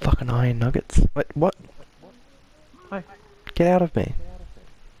me more fucking iron nuggets. Wait, what? Hi. Get out of me.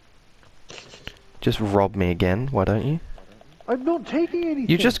 Just rob me again, why don't you? I'm not taking anything!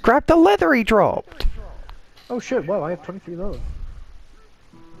 You just grabbed the leather he dropped! Oh shit, wow, I have 23 leather.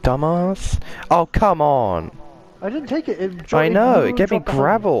 Dumbass. Oh, come on. I didn't take it. I know, literally it gave me dropped behind me.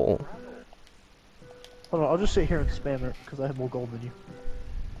 gravel. Hold on, I'll just sit here and spam it, because I have more gold than you.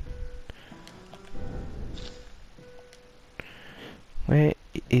 Where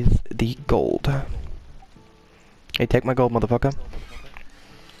is the gold? Hey, take my gold, motherfucker.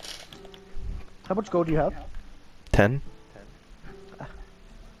 How much gold do you have? 10.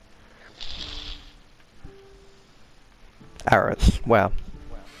 Arrows. Wow.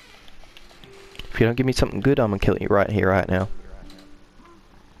 If you don't give me something good, I'm gonna kill you right here, right now.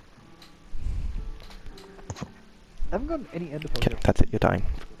 I haven't gotten any ender pearls Okay, yet. that's it, you're dying.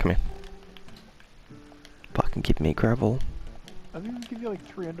 Come here. Fucking give me gravel. I'm gonna give you like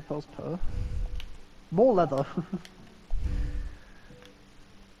 3 ender pearls per. More leather!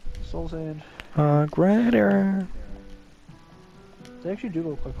 Soul sand. Hog-rider. They actually do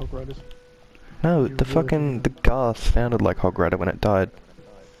look like hog riders. No, You the really fucking, do. the gas sounded like Hog-rider when it died.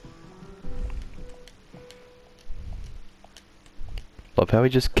 Love how we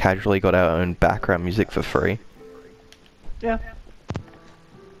just casually got our own background music for free. Yeah.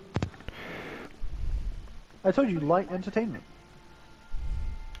 I told you, light entertainment.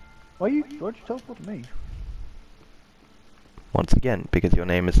 Why'd you teleport to me? Once again, because your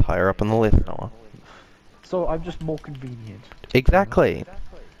name is higher up on the list, Noah. So I'm just more convenient. Exactly.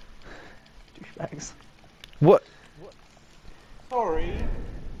 Douchebags. What? Sorry.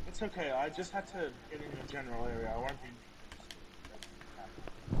 It's okay, I just had to get in the general area. I won't be...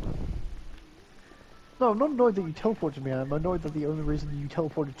 No, I'm not annoyed that you teleported to me. I'm annoyed that the only reason you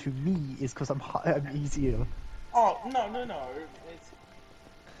teleported to me is because I'm easier. Oh, no. It's...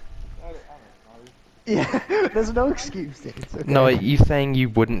 I don't know. Yeah, there's no excuse there. It's okay. No, are you saying you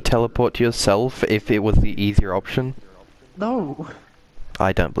wouldn't teleport to yourself if it was the easier option? No.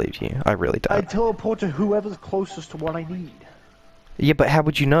 I don't believe you. I really I don't. teleport to whoever's closest to what I need. Yeah, but how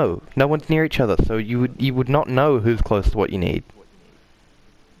would you know? No one's near each other, so you would not know who's close to what you need.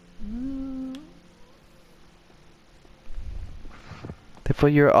 Therefore,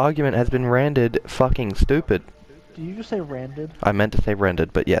 your argument has been rendered fucking stupid. Did you just say randed? I meant to say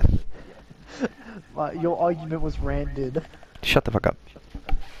rendered, but yes. Your argument was randed. Shut the fuck up.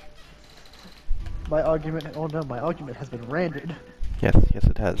 My argument. Oh no, my argument has been randed. Yes, yes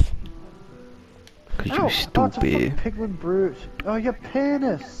it has. Cause you Oh, it's a fucking stupid. piglin brute. Oh, you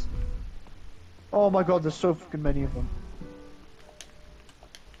penis. Oh my god, there's so fucking many of them.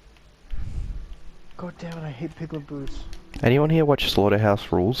 God damn it, I hate piglin brutes. Anyone here watch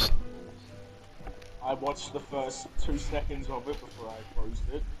Slaughterhouse Rules? I watched the first 2 seconds of it before I closed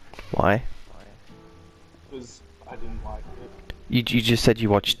it, Why? because I didn't like it. You just said you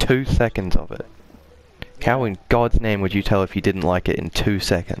watched 2 seconds of it. How in God's name would you tell if you didn't like it in 2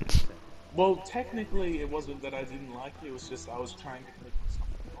 seconds? Well, technically, it wasn't that I didn't like it, it was just I was trying to click on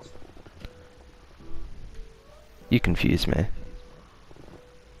something else. You confuse me.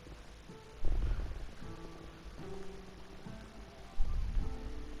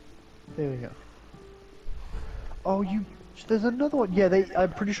 There we go. Oh, there's another one. Yeah,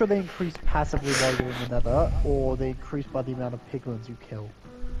 I'm pretty sure they increase passively while you're in the nether, or they increase by the amount of piglins you kill.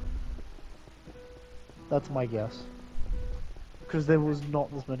 That's my guess. Because there was not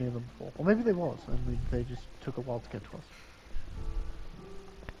as many of them before. Or maybe there was, and they just took a while to get to us.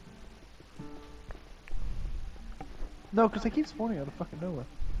 No, because they keep spawning out of fucking nowhere.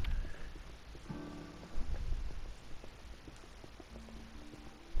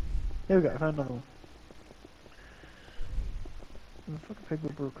 There we go, I found another one. When the fucking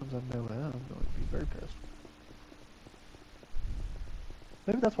piglet brute comes out of nowhere, I'm going to be very pissed.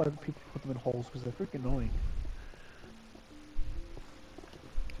 Maybe that's why people put them in holes, because they're freaking annoying.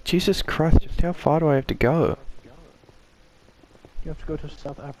 Jesus Christ, just how far do I have to go? You have to go to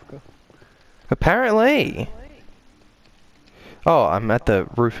South Africa. Apparently! Oh, I'm at the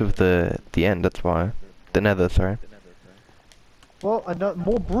roof of the end, that's why. The nether, sorry. Well,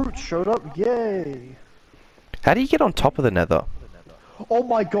 more brutes showed up, yay! How do you get on top of the nether? Oh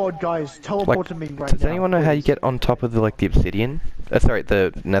my god, guys, teleport to me right now. Does anyone know how you please. get on top of the obsidian? Sorry,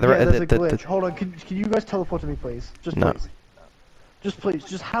 the nether. Yeah, there's a glitch. Hold on, can you guys teleport to me, please? Just No. please. Just please,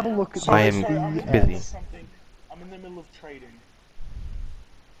 just have a look at I this am BS. busy. Something. I'm in the middle of trading.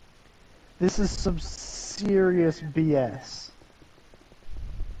 This is some serious BS.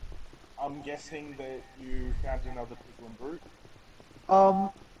 I'm guessing that you found another piglin brute.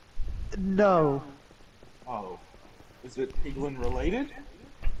 No. Oh. Is it piglin related?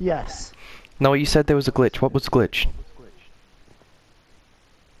 Yes. No, you said there was a glitch. What was the glitch? Hold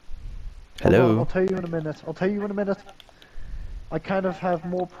on, Hello? I'll tell you in a minute. I'll tell you in a minute. I kind of have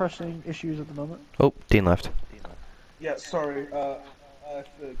more pressing issues at the moment. Oh, Dean left. Yeah, sorry, I have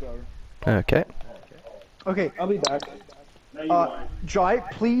to go. Okay. Okay, I'll be back. Jai,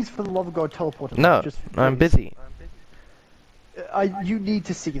 please, for the love of God, teleport to me. No, Just I'm please. busy. You need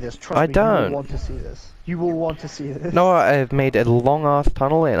to see this, trust I me. don't. You will want to see this. You will want to see this. No, I have made a long-ass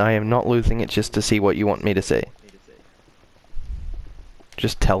tunnel and I am not losing it just to see what you want me to see.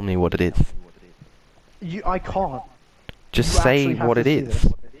 Just tell me what it is. I can't. Just You say actually have what to it see is.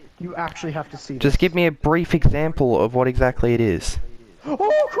 this. You actually have to see this. Just give me a brief example of what exactly it is.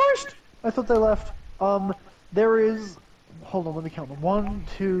 Oh, Christ! I thought they left. There is... Hold on, let me count them. 1,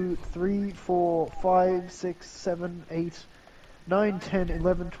 2, 3, 4, 5, 6, 7, 8, 9, 10,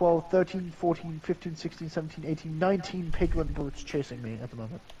 11, 12, 13, 14, 15, 16, 17, 18, 19 piglin brutes chasing me at the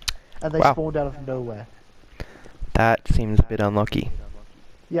moment. And they Wow. spawned out of nowhere. That seems a bit unlucky.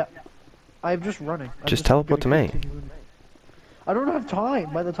 Yeah. I'm just running. I'm Just teleport to gonna me. continue. I don't have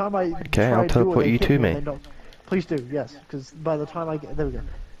time. By the time I Okay, try I'll to do teleport it, they you hit to me. me. And they don't. Please do, yes. Because by the time I get... There we go.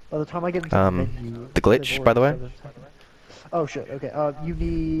 By the time I get into the menu... the glitch, they've by the way? already started attacking. Oh shit, okay. You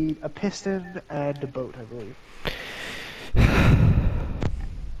need a piston and a boat, I believe.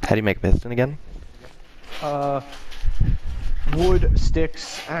 How do you make a piston again? Wood,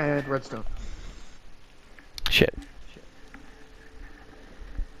 sticks, and redstone. Shit.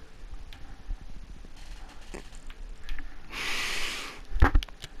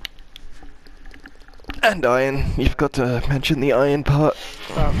 And iron. You've got to mention the iron part.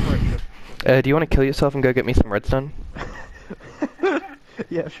 Right. Do you want to kill yourself and go get me some redstone?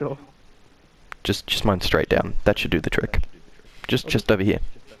 Yeah, sure. Just mine straight down. That should do the trick. Just over here.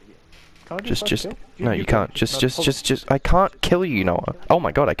 Can't Just kill? no, you can't. Just I can't kill you, Noah. Oh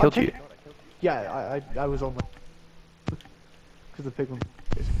my god, I killed you. Yeah, I was on my... Because the piglin...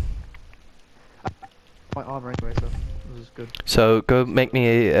 My armor anyway, so this is good. So go make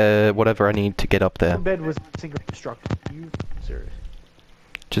me a whatever I need to get up there. One bed was single destructed. You serious?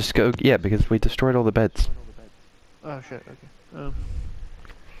 Just go, yeah, because we destroyed all the beds. Oh shit, okay.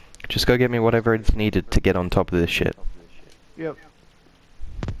 Just go get me whatever is needed to get on top of this shit. Yep.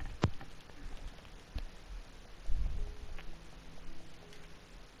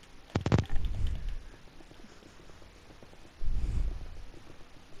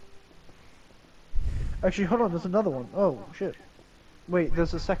 Actually, hold on, there's another one. Oh, shit. Wait,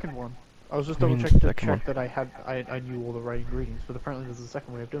 there's a second one. I was just What do double you mean checking to second one? check that I knew all the right ingredients, but apparently there's a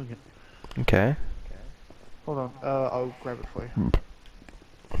second way of doing it. Okay. Hold on, I'll grab it for you.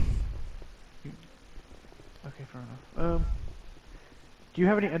 Okay, fair enough. Do you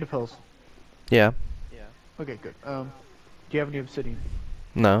have any ender pearls? Yeah. Okay, good. Do you have any obsidian?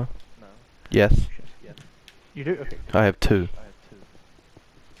 No. Yes. You do? Okay. I have 2.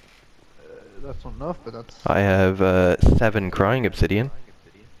 That's not enough, but that's... I have 7 crying obsidian.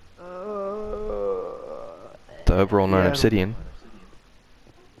 The overall 9 yeah. obsidian.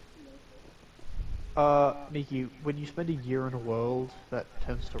 Nikki, when you spend a year in a world, that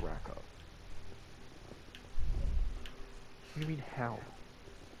tends to rack up. What do you mean, how?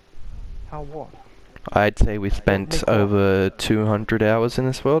 How what? I'd say we spent over 200 hours in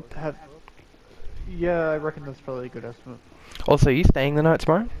this world. Yeah, I reckon that's probably a good estimate. Also, are you staying the night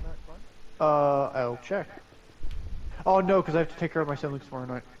tomorrow? I'll check. Oh no, because I have to take care of my siblings tomorrow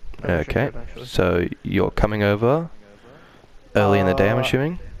night. I wish I Okay. could, actually. So you're coming over early in the day, I'm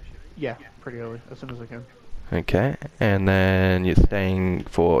assuming? Yeah, pretty early, as soon as I can. Okay. And then you're staying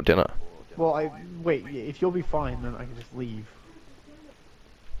for dinner. Well, wait, if you'll be fine, then I can just leave.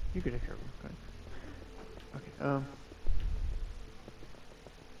 You can take care of them, okay.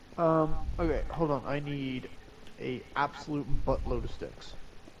 Okay, hold on, I need a absolute buttload of sticks.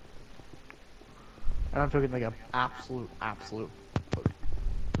 And I'm talking like a absolute load.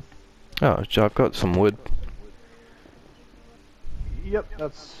 Oh, so I've got some wood. Yep,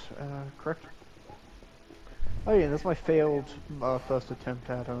 that's correct. Oh yeah, that's my failed first attempt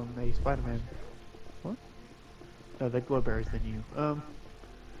at a Spider-Man. What? No, they're glowberries, they're new.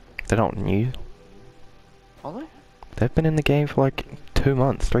 They're not new. Are they? They've been in the game for like 2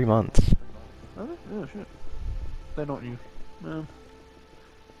 months, 3 months. Are they? Oh shit. They're not new. What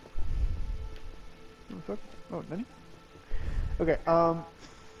the fuck? Oh, Nenny? Okay,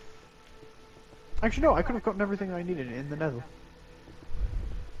 actually no, I could have gotten everything I needed in the nether.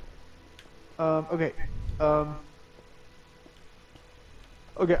 Okay,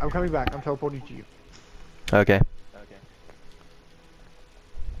 okay, I'm coming back, I'm teleporting to you. Okay.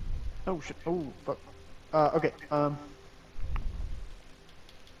 Oh shit, oh fuck. Okay,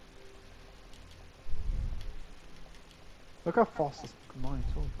 look how fast this mines,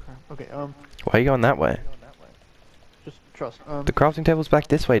 holy crap. Okay, Why are you going that way? just trust, The crafting table's back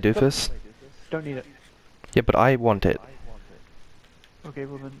this way, doofus. don't need it. Yeah, but I want it. Okay,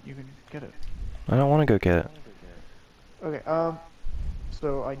 well then you can get it. I don't want to go get it. Okay,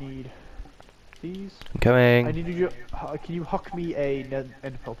 so I need these. I'm coming. I need you, can you huck me a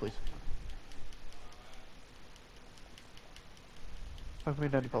ender pearl, please? Huck me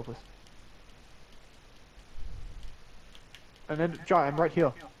an ender pearl, please. And then, Jai, I'm right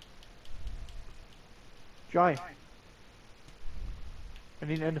here. Jai. I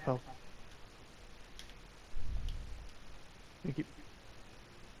need an ender pearl. Thank you.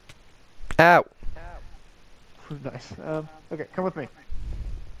 Ow! Nice. Okay, come with me.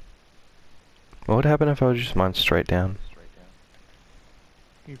 What would happen if I was just mine straight down?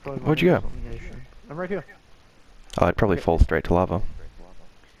 You probably Where'd you go? I'm right here. Oh, I'd probably fall straight to lava.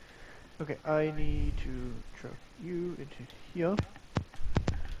 Okay, I need to drop you into here.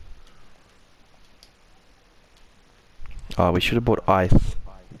 Oh, we should have bought ice.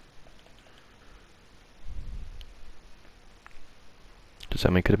 Just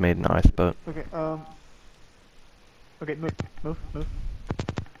then we could have made an ice boat. Okay, okay, move.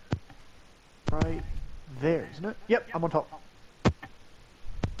 Right there, isn't it? Yep, I'm on top.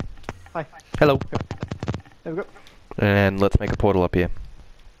 Hi. Hello. There we go. And let's make a portal up here.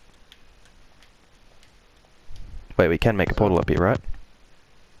 Wait, we can make a portal up here, right?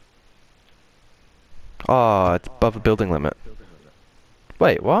 Oh, it's above a building limit.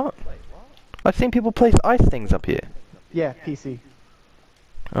 Wait, what? I've seen people place ice things up here. Yeah, PC.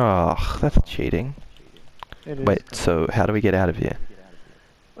 Oh, that's cheating. It is. Wait, so how do we get out of here?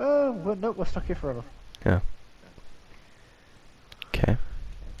 Well, no, we're stuck here forever. Yeah. Okay.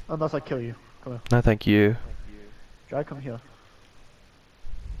 Unless I kill you. Come here. No, thank you. Jai, come here.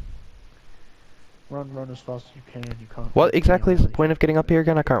 Run as fast as you can. You can't. What exactly is the point of getting up here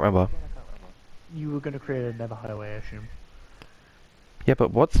again? I can't remember. You were going to create a nether highway, I assume. Yeah,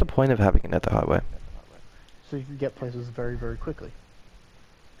 but what's the point of having a nether highway? So you can get places very, very quickly.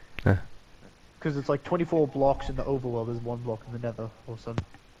 Yeah. Because it's like 24 blocks in the overworld, there's 1 block in the nether, or some